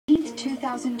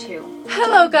2002.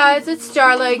 Hello guys, it's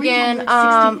Starla again.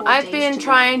 I've been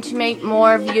trying to make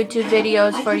more YouTube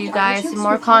videos for you guys and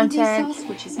more content.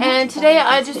 And today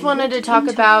I just wanted to talk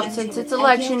about, since it's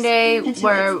election day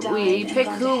where we pick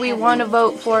who we want to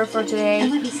vote for today,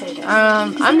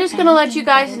 I'm just going to let you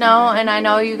guys know, and I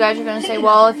know you guys are going to say,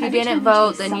 well, if you didn't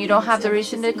vote, then you don't have the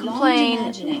reason to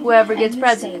complain whoever gets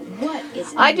president.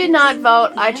 I did not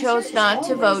vote. I chose not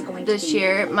to vote this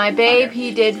year. My babe,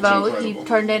 he did vote. He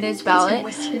turned in his ballot.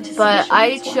 But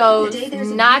I chose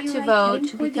not to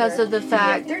vote because of the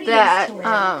fact that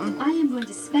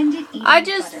I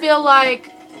just feel like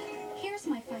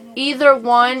either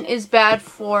one is bad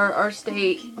for our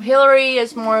state. Hillary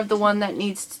is more of the one that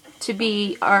needs to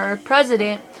be our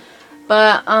president.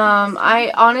 But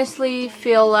I honestly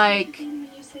feel like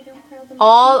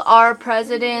all our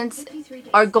presidents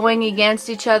are going against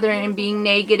each other and being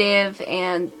negative,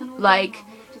 and like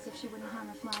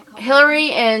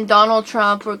Hillary and Donald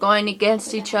Trump were going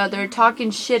against each other,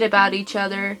 talking shit about each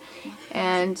other.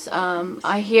 And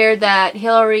I hear that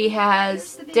Hillary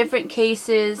has different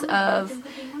cases of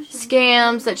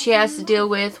scams that she has to deal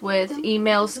with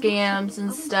email scams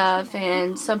and stuff,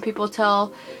 and some people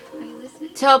tell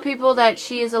people that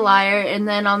she is a liar. And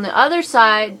then on the other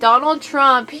side, Donald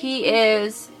Trump,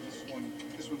 he's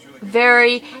a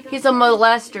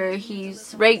molester.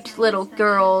 He's raped little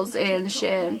girls and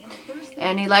shit.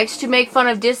 And he likes to make fun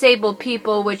of disabled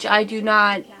people, which I do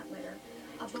not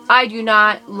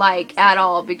like at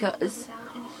all, because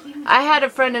I had a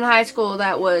friend in high school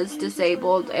that was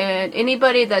disabled, and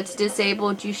anybody that's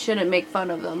disabled, you shouldn't make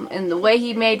fun of them. And the way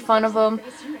he made fun of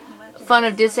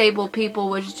disabled people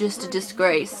was just a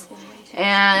disgrace.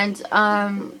 And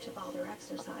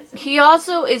he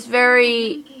also is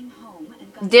very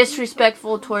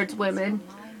disrespectful towards women,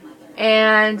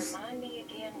 and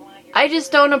I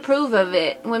just don't approve of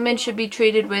it. Women should be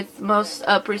treated with most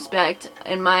respect,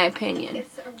 in my opinion,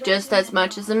 just as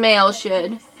much as a male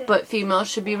should. But females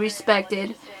should be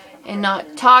respected and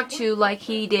not talked to like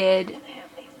he did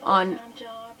on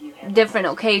different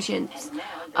occasions.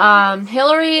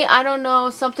 Hillary, I don't know,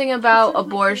 something about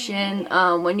abortion,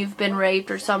 when you've been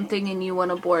raped or something and you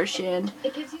want abortion.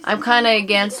 I'm kind of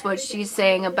against what she's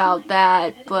saying about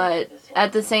that, but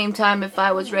at the same time, if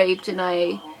I was raped and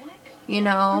I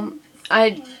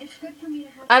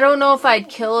don't know if I'd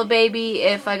kill a baby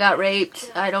if I got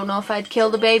raped. I don't know if I'd kill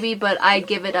the baby, but I'd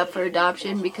give it up for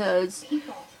adoption, because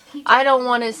I don't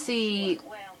want to see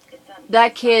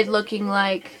that kid looking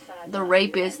like the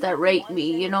rapist that raped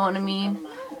me, you know what I mean?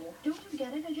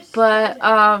 But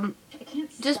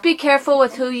just be careful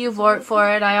with who you vote for,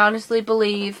 and I honestly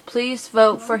believe, please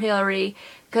vote for Hillary,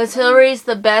 because Hillary's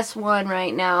the best one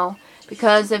right now.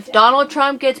 Because if Donald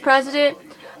Trump gets president,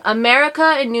 America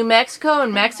and New Mexico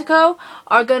and Mexico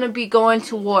are going to be going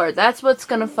to war. That's what's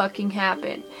going to fucking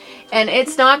happen. And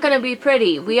it's not going to be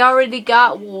pretty. We already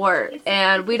got war,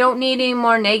 and we don't need any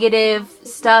more negative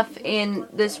stuff in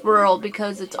this world,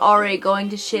 because it's already going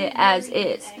to shit as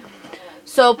is.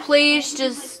 So please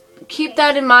just keep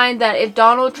that in mind, that if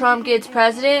Donald Trump gets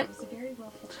president,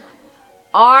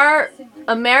 our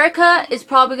America is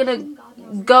probably going to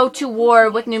go to war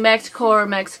with New Mexico or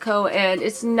Mexico, and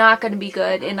it's not going to be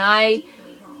good. And I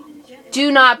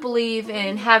do not believe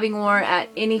in having war at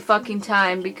any fucking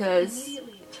time, because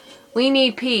we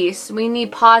need peace. We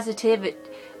need positivity.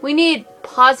 We need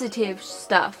positive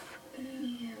stuff.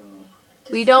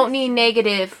 We don't need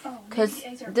negative, because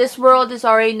this world is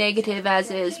already negative as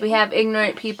is. We have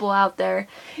ignorant people out there,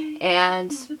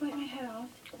 and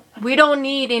we don't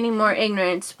need any more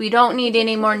ignorance. We don't need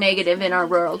any more negative in our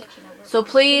world. So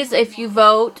please, if you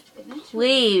vote,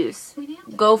 please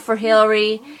go for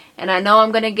Hillary. And I know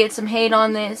I'm going to get some hate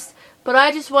on this, but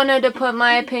I just wanted to put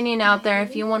my opinion out there.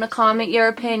 If you want to comment your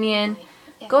opinion,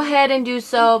 go ahead and do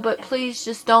so. But please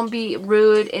just don't be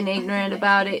rude and ignorant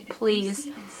about it, please.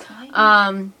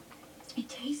 I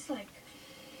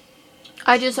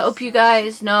just hope you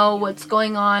guys know what's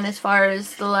going on as far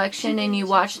as the election, and you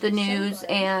watch the news,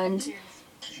 and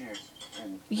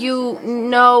you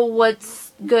know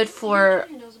what's good for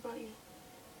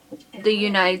the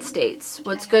United States,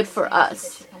 what's good for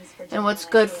us, and what's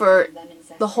good for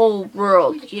the whole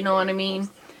world, you know what I mean?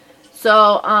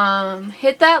 So,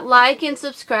 hit that like and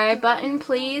subscribe button,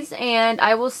 please, and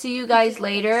I will see you guys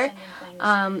later.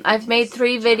 I've made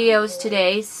 3 videos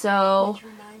today, so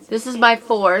this is my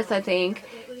 4th, I think.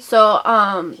 So,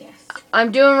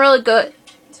 I'm doing really good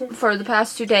for the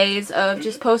past 2 days of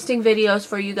just posting videos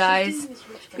for you guys,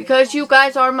 because you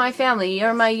guys are my family.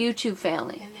 You're my YouTube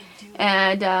family.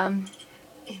 And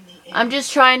I'm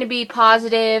just trying to be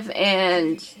positive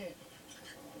and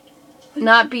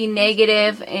not be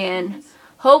negative and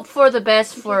hope for the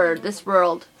best for this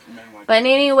world. But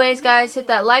anyways, guys, hit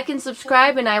that like and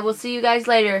subscribe, and I will see you guys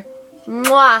later.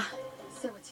 Mwah!